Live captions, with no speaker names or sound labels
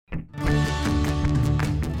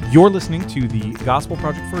You're listening to the Gospel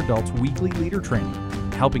Project for Adults weekly leader training,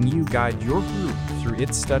 helping you guide your group through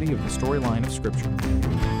its study of the storyline of Scripture.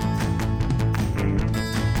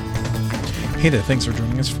 Hey there, thanks for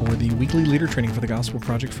joining us for the weekly leader training for the Gospel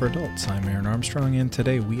Project for Adults. I'm Aaron Armstrong, and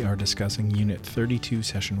today we are discussing Unit 32,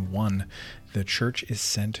 Session 1, The Church is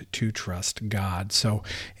Sent to Trust God. So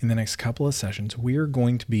in the next couple of sessions, we are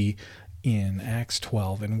going to be in Acts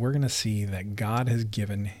 12, and we're going to see that God has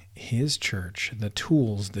given His church the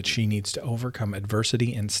tools that she needs to overcome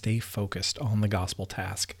adversity and stay focused on the gospel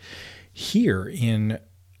task. Here in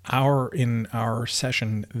our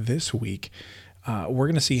session this week, we're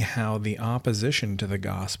going to see how the opposition to the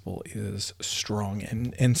gospel is strong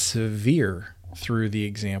and severe through the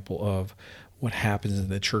example of what happens in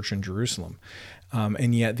the church in Jerusalem.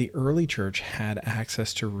 And yet the early church had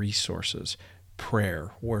access to resources,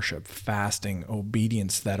 prayer, worship, fasting,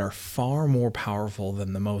 obedience that are far more powerful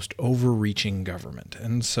than the most overreaching government.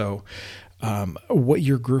 And so what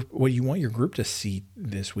you want your group to see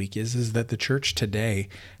this week is that the church today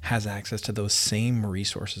has access to those same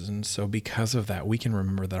resources. And so because of that, we can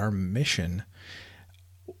remember that our mission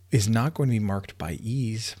is not going to be marked by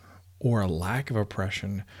ease or a lack of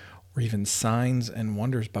oppression or even signs and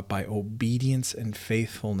wonders, but by obedience and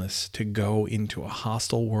faithfulness to go into a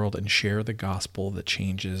hostile world and share the gospel that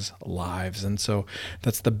changes lives. And so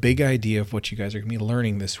that's the big idea of what you guys are going to be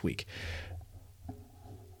learning this week.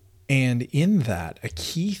 And in that, a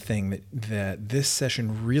key thing that this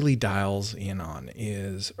session really dials in on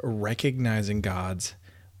is recognizing God's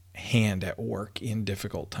hand at work in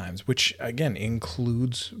difficult times, which again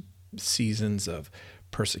includes seasons of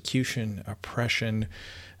persecution, oppression,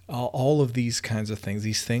 all of these kinds of things,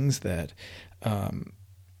 these things that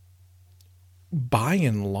by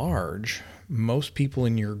and large, most people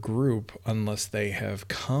in your group, unless they have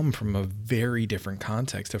come from a very different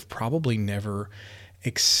context, have probably never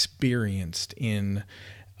experienced in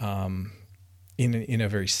a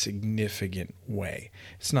very significant way.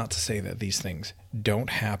 It's not to say that these things don't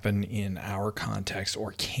happen in our context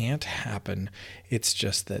or can't happen. It's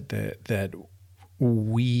just that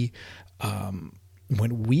we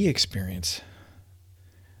when we experience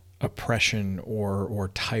oppression or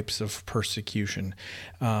types of persecution,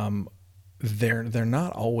 they're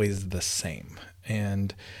not always the same,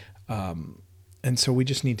 and so we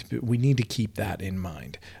just need to keep that in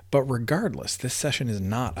mind. But regardless, this session is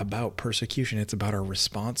not about persecution. It's about our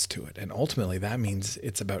response to it. And ultimately, that means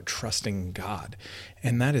it's about trusting God.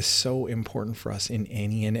 And that is so important for us in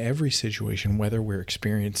any and every situation, whether we're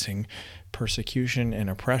experiencing persecution and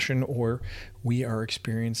oppression or we are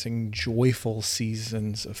experiencing joyful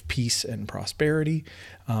seasons of peace and prosperity,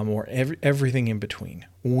 or everything in between.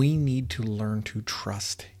 We need to learn to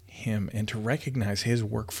trust Him and to recognize His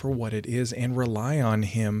work for what it is and rely on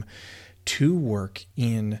Him to work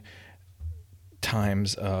in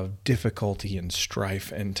times of difficulty and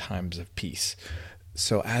strife and times of peace.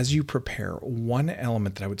 So as you prepare, one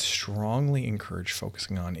element that I would strongly encourage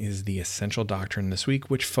focusing on is the essential doctrine this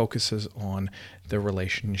week, which focuses on the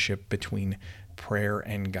relationship between prayer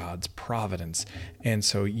and God's providence. And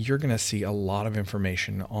so you're going to see a lot of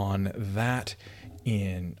information on that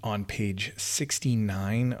on page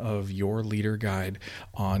 69 of your leader guide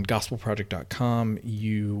on gospelproject.com.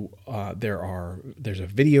 There's a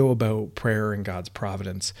video about prayer and God's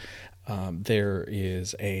providence. There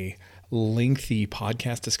is a lengthy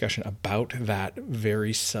podcast discussion about that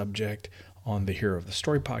very subject on the Hero of the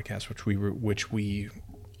Story podcast, which we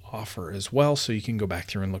offer as well. So you can go back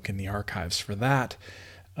through and look in the archives for that.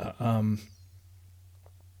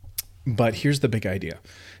 But here's the big idea.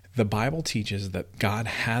 The Bible teaches that God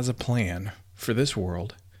has a plan for this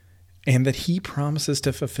world and that He promises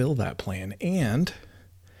to fulfill that plan. And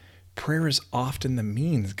prayer is often the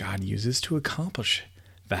means God uses to accomplish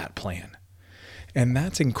that plan. And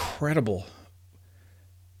that's incredible.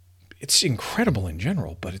 It's incredible in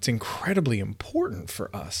general, but it's incredibly important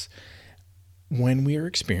for us when we are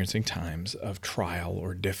experiencing times of trial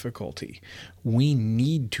or difficulty. We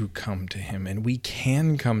need to come to Him, and we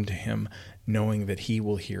can come to Him knowing that He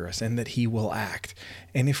will hear us and that He will act.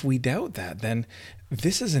 And if we doubt that, then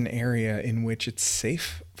this is an area in which it's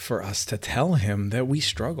safe for us to tell Him that we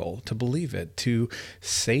struggle to believe it, to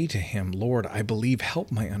say to Him, Lord, I believe,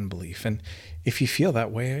 help my unbelief. And if you feel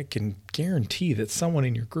that way, I can guarantee that someone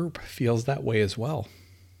in your group feels that way as well.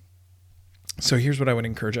 So here's what I would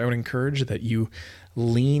encourage. I would encourage that you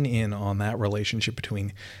lean in on that relationship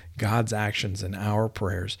between God's actions and our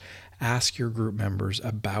prayers. Ask your group members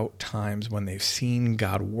about times when they've seen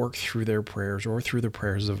God work through their prayers or through the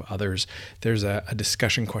prayers of others. There's a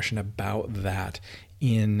discussion question about that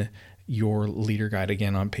in your leader guide,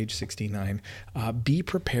 again on page 69, be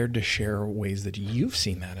prepared to share ways that you've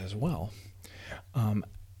seen that as well.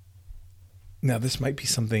 Now, this might be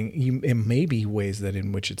something, it may be ways that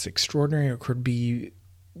in which it's extraordinary, or could be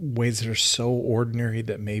ways that are so ordinary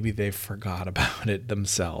that maybe they forgot about it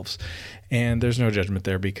themselves. And there's no judgment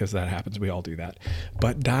there, because that happens. We all do that.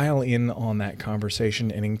 But dial in on that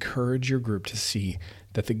conversation and encourage your group to see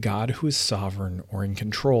that the God who is sovereign or in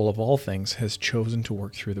control of all things has chosen to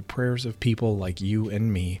work through the prayers of people like you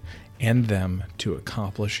and me and them to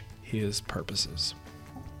accomplish his purposes.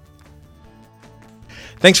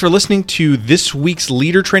 Thanks for listening to this week's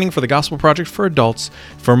Leader Training for the Gospel Project for Adults.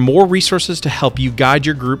 For more resources to help you guide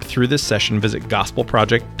your group through this session, visit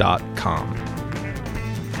gospelproject.com.